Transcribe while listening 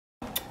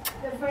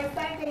The first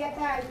time que ella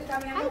está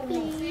caminando.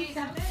 Sí,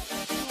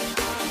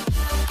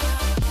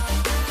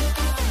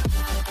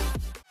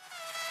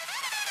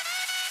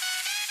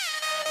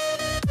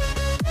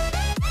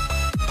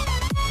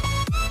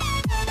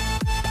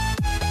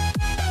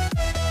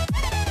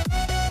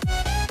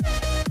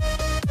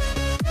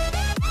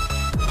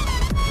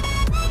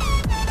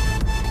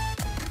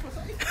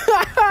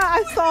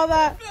 I saw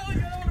that.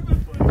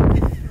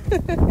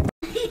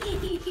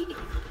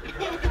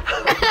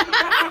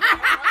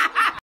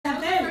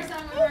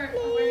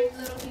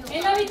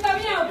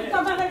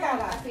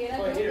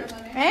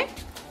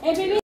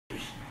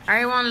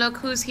 Everyone, look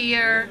who's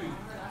here.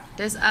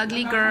 This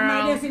ugly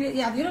girl.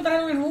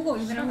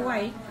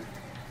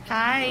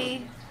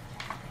 Hi.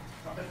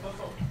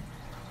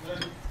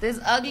 This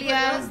ugly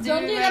ass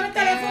dude right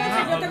there.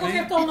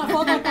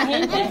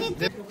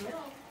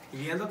 ¿Y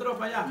viendo otro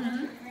para allá?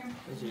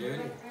 Qué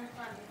chévere.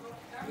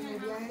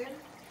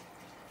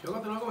 Yo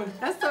no comer.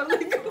 That's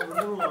totally cool.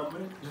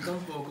 Yo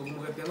tampoco,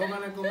 como que tengo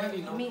ganas de comer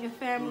y no. Meet your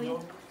family,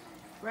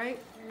 right?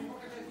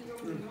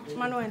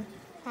 Manuel.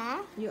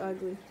 Huh? You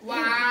ugly.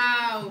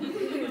 Wow.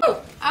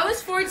 I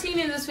was 14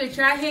 in this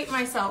picture. I hate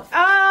myself.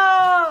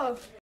 Oh!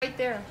 Right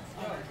there.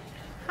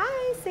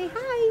 Hi, say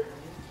hi.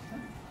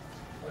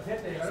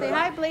 Say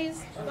hi,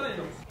 please.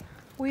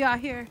 We are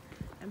here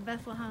in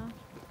Bethlehem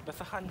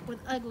with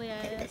ugly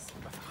ass.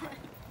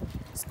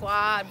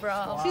 Squad,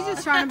 bro. She's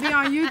just trying to be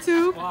on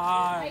YouTube.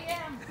 Wow.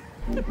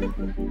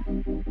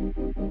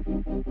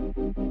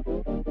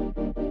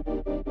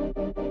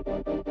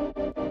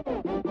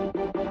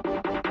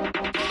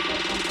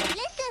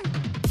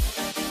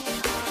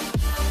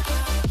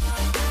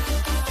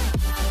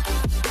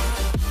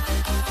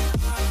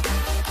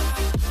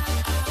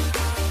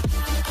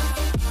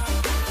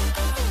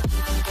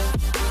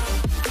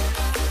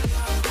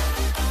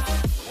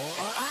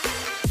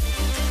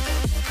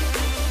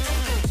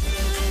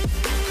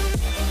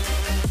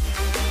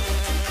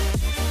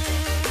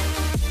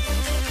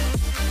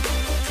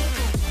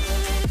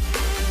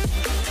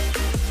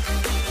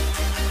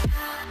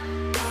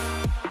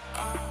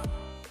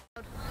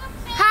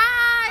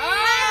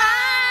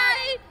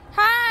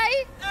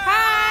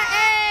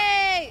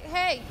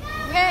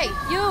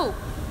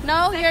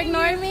 No, you're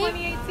ignoring me?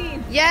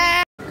 2018.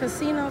 Yeah.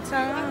 Casino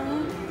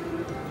time.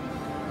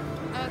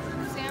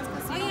 Sam's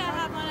Casino. Oh yeah, I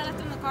have one. I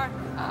left in the car.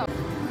 Oh.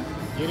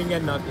 You didn't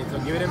get nothing, so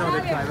give it another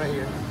try right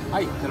here.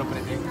 Ay, te lo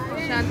prendí.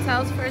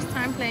 Chantel's first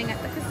time playing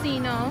at the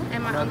casino,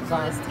 and my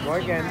uncle is teaching Go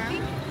again. her.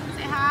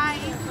 Say hi.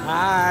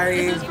 Hi.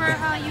 This is for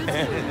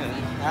YouTube.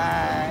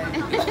 Hi.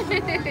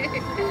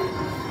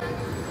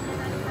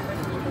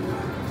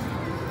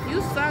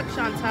 You suck,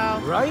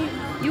 Chantel. Right?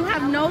 You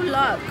have no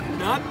luck.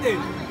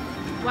 Nothing.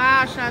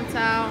 Wow,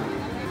 Chantel.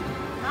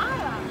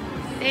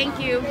 Thank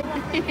you.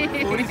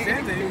 40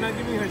 cents and you're not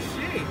giving her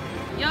shit.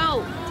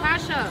 Yo,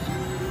 Tasha.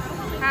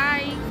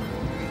 Hi.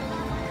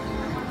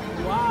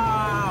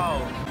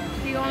 Wow.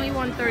 He only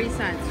won 30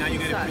 cents. Now you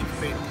He gotta sucks.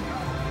 pay.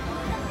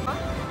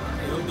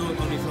 He'll do it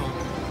on his own.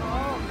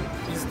 Oh.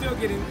 He still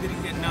didn't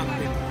get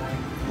nothing.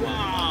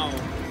 Wow.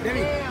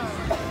 Debbie.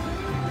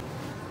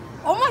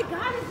 Oh my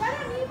God, is that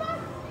an Eva?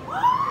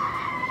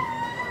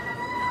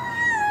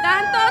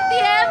 ¡Tanto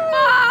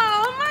tiempo!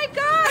 Oh my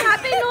God!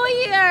 Happy New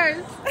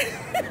Year's!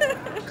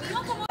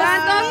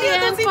 ¡Tanto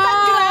tiempo!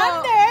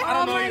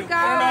 Oh my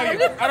God!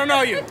 I don't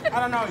know you.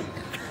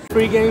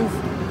 Free games?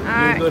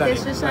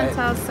 This is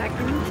Chantel's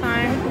second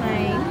time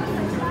playing.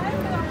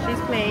 She's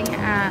playing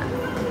at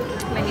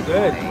Playboy.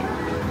 Good.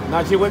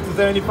 Now she went to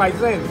 75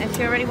 cents. And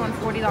she already won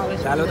 $40.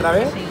 Dale otra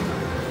vez.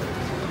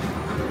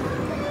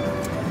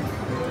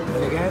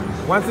 And again,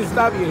 once it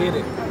stops, you hit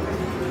it.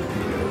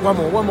 One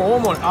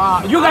more.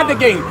 You got the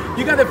game.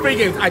 You got the free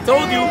games. I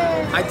told you.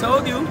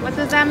 What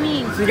does that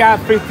mean? She got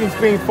 15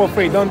 spins for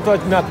free. Don't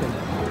touch nothing.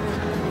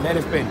 Let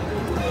it spin.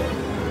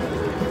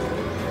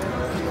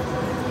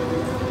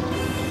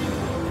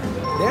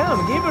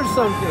 Damn, give her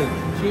something.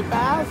 She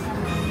passed.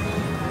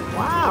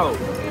 Wow.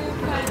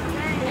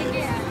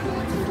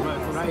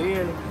 So right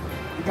here,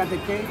 you got the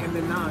K and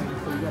the 9.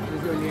 So you got to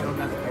put your name on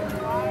that spin.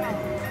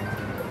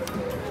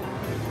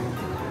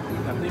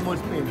 You got 3 more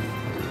spins.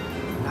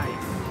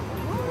 Nice.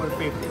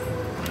 450.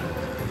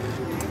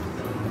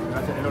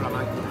 Gracias a la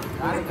máquina.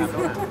 Dale,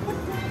 cabrona.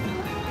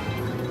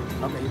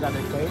 Okay, you got the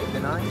K, the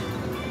 9.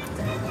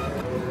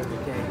 The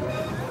K.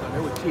 So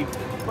they were cheap.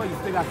 But you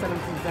still got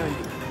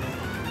 1770.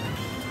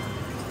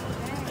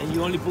 And you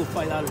only put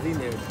 $5 in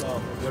there,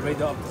 so you're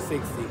already up to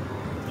 60.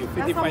 You're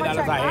 $55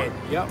 ahead.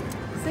 Yep.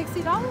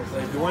 $60? So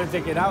if you want to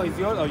take it out, it's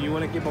yours, or you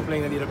want to keep on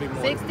playing a little bit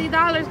more?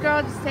 $60,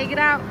 girl. Just take it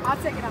out. I'll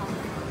take it out.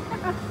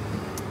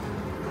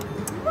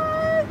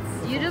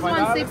 You just won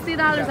 $60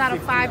 out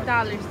of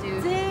 $5,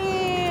 dude.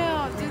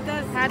 Damn, dude,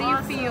 that's How do you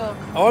awesome. feel?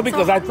 Oh,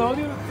 because I told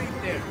you to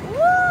sit there. Woo!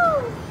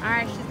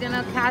 Alright, she's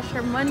gonna cash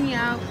her money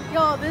out.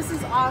 Yo, this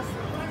is awesome.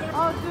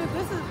 Oh, dude,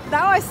 this is...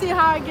 Now I see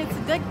how it gets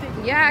addicted.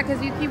 Yeah,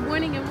 because you keep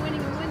winning and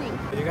winning and winning.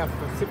 You got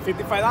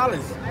 $55.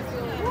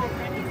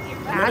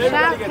 Cash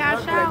out,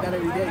 cash out. Like that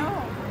every day.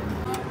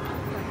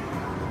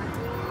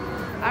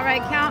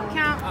 Alright, count,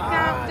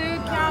 dude.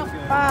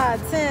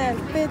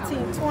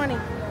 $15, $20,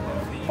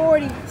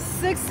 $40,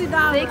 $60.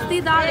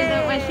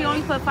 $60 when she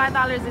only put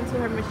 $5 into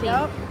her machine.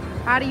 Yep.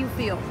 How do you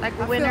feel? Like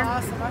a winner?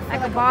 I feel awesome. I feel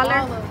like a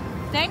baller?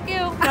 Thank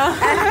you.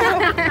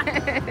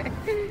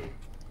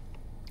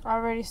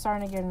 Already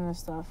starting to get into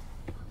stuff.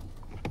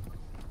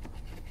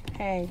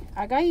 Hey,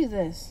 I got you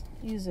this.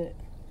 Use it.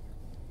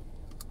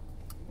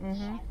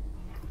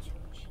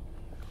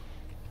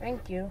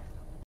 Thank you.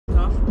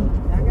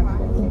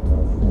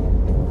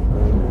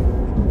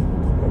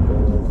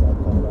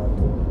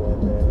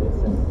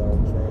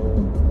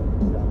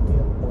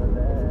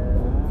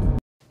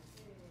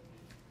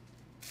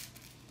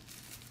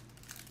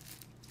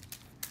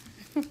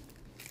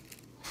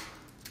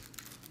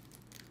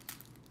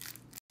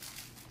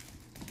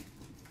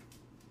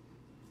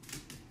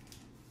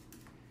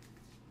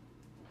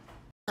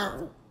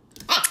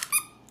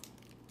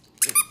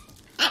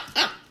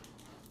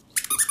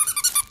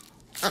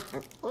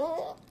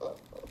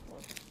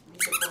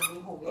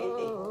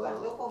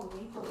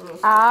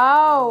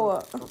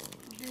 Ow.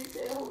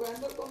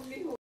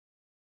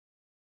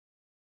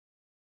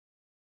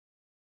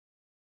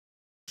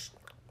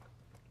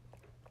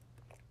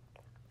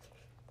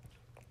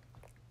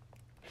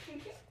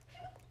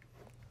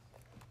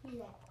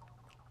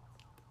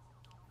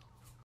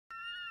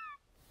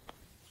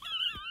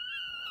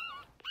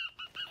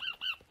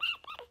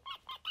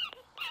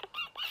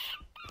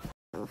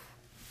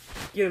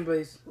 Get him,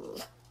 please.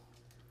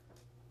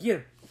 Get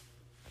him.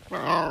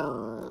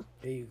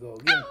 There you go.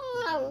 Get him.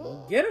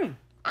 Get him.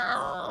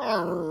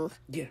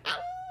 Get him.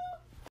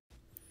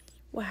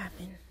 What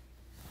happened?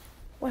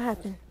 What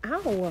happened?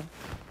 Ow.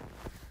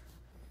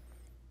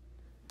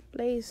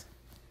 Blaze.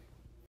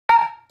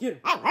 Get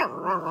him.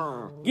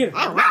 Get him.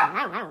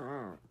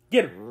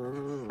 Get him.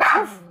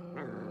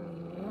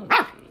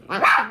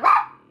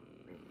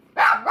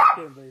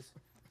 Get him, please.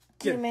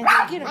 Get him, man.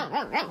 Get him.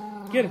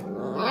 Get him.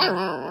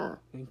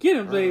 Get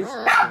him, please.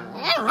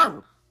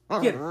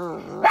 Get him.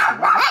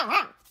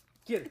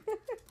 Get him.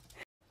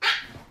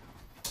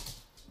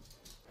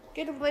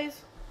 Get him,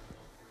 Blaze.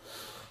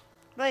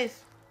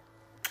 Blaze.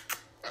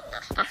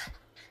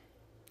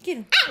 Get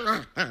him.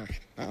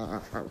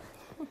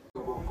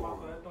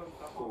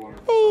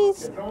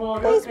 Please.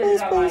 Please,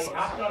 please, please.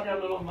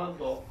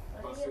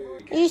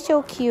 You're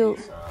so cute.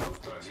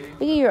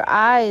 Look at your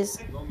eyes.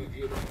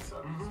 You're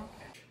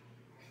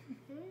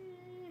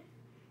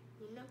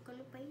not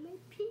gonna bite my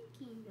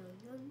pinky. No,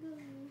 no, no.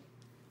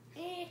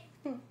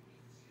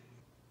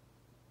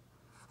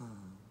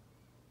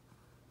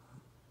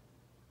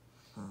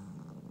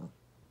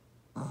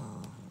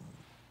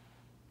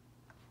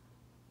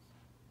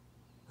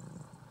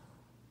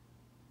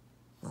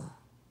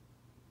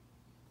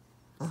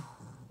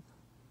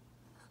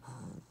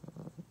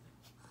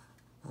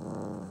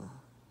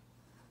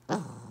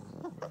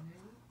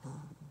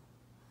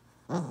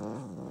 Uh-huh.